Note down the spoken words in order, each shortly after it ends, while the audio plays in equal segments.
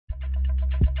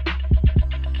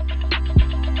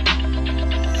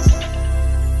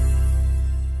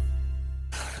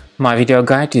My video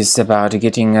guide is about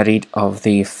getting rid of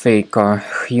the fake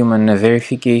human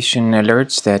verification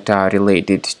alerts that are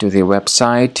related to the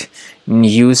website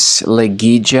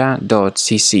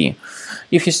News-legija.cc.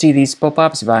 If you see these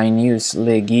pop-ups by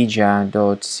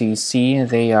News-legija.cc,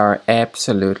 they are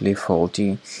absolutely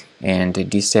faulty and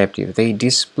deceptive. They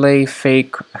display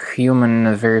fake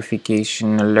human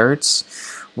verification alerts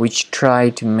which try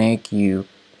to make you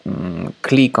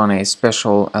click on a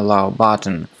special allow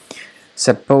button,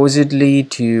 supposedly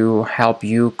to help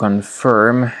you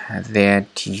confirm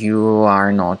that you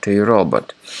are not a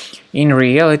robot. In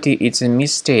reality, it's a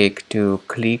mistake to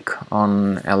click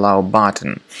on allow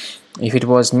button. If it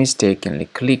was mistakenly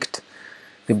clicked,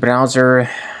 the browser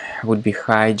would be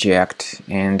hijacked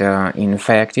and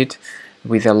infected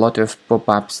with a lot of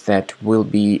pop-ups that will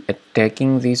be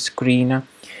attacking the screen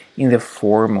in the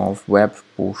form of web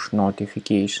push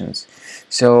notifications.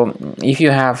 So if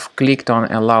you have clicked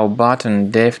on allow button,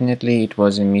 definitely it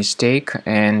was a mistake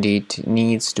and it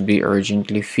needs to be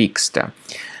urgently fixed.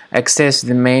 Access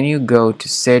the menu, go to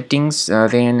settings,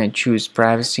 then choose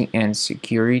privacy and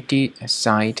security,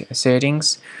 site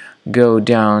settings, go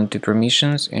down to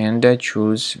permissions and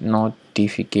choose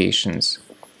notifications.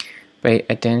 Pay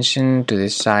attention to the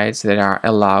sites that are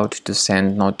allowed to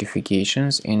send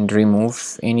notifications and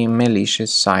remove any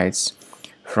malicious sites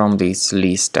from this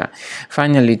list.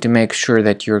 Finally, to make sure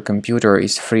that your computer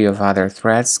is free of other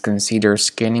threats, consider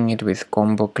scanning it with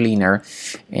Combo Cleaner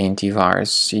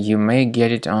antivirus. You may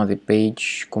get it on the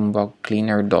page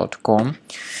combocleaner.com.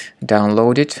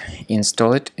 Download it,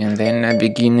 install it, and then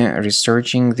begin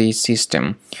researching the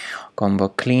system. Combo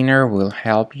Cleaner will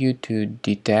help you to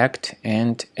detect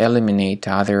and eliminate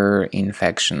other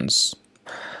infections.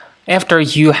 After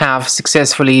you have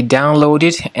successfully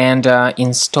downloaded and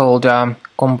installed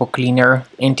Combo Cleaner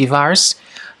antivirus,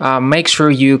 make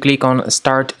sure you click on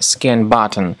Start Scan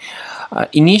button.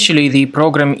 Initially, the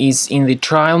program is in the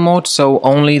trial mode, so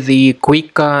only the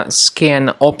quick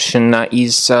scan option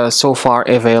is so far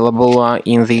available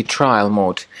in the trial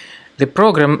mode. The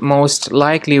program most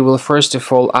likely will first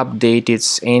of all update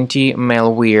its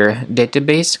anti-malware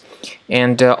database,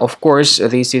 and of course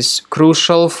this is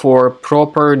crucial for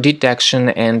proper detection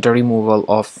and removal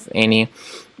of any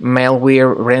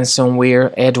malware,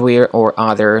 ransomware, adware or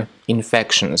other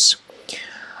infections.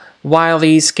 While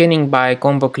the scanning by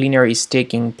Combo Cleaner is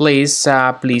taking place,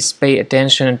 please pay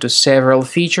attention to several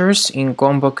features in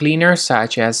Combo Cleaner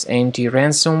such as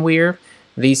anti-ransomware.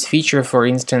 This feature, for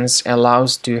instance,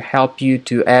 allows to help you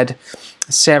to add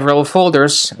several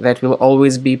folders that will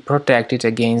always be protected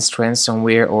against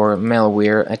ransomware or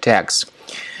malware attacks.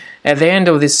 At the end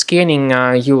of the scanning,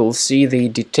 you will see the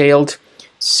detailed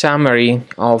summary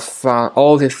of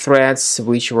all the threats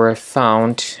which were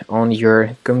found on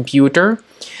your computer.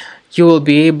 You will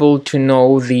be able to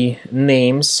know the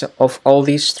names of all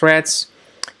these threats,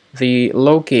 the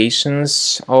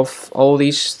locations of all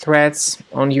these threats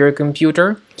on your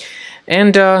computer,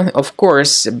 and of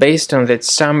course, based on that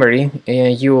summary,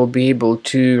 you will be able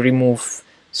to remove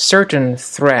certain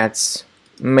threats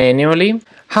manually.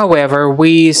 However,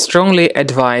 we strongly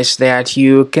advise that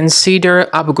you consider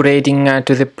upgrading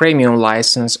to the premium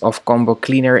license of Combo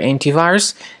Cleaner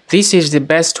antivirus. This is the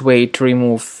best way to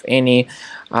remove any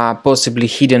possibly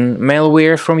hidden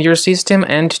malware from your system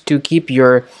and to keep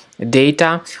your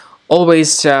data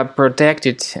always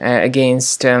protected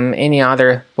against any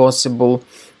other possible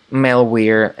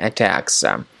malware attacks.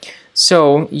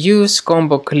 So use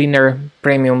Combo Cleaner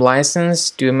Premium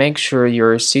license to make sure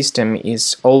your system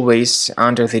is always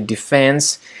under the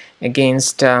defense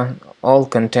against all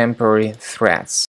contemporary threats.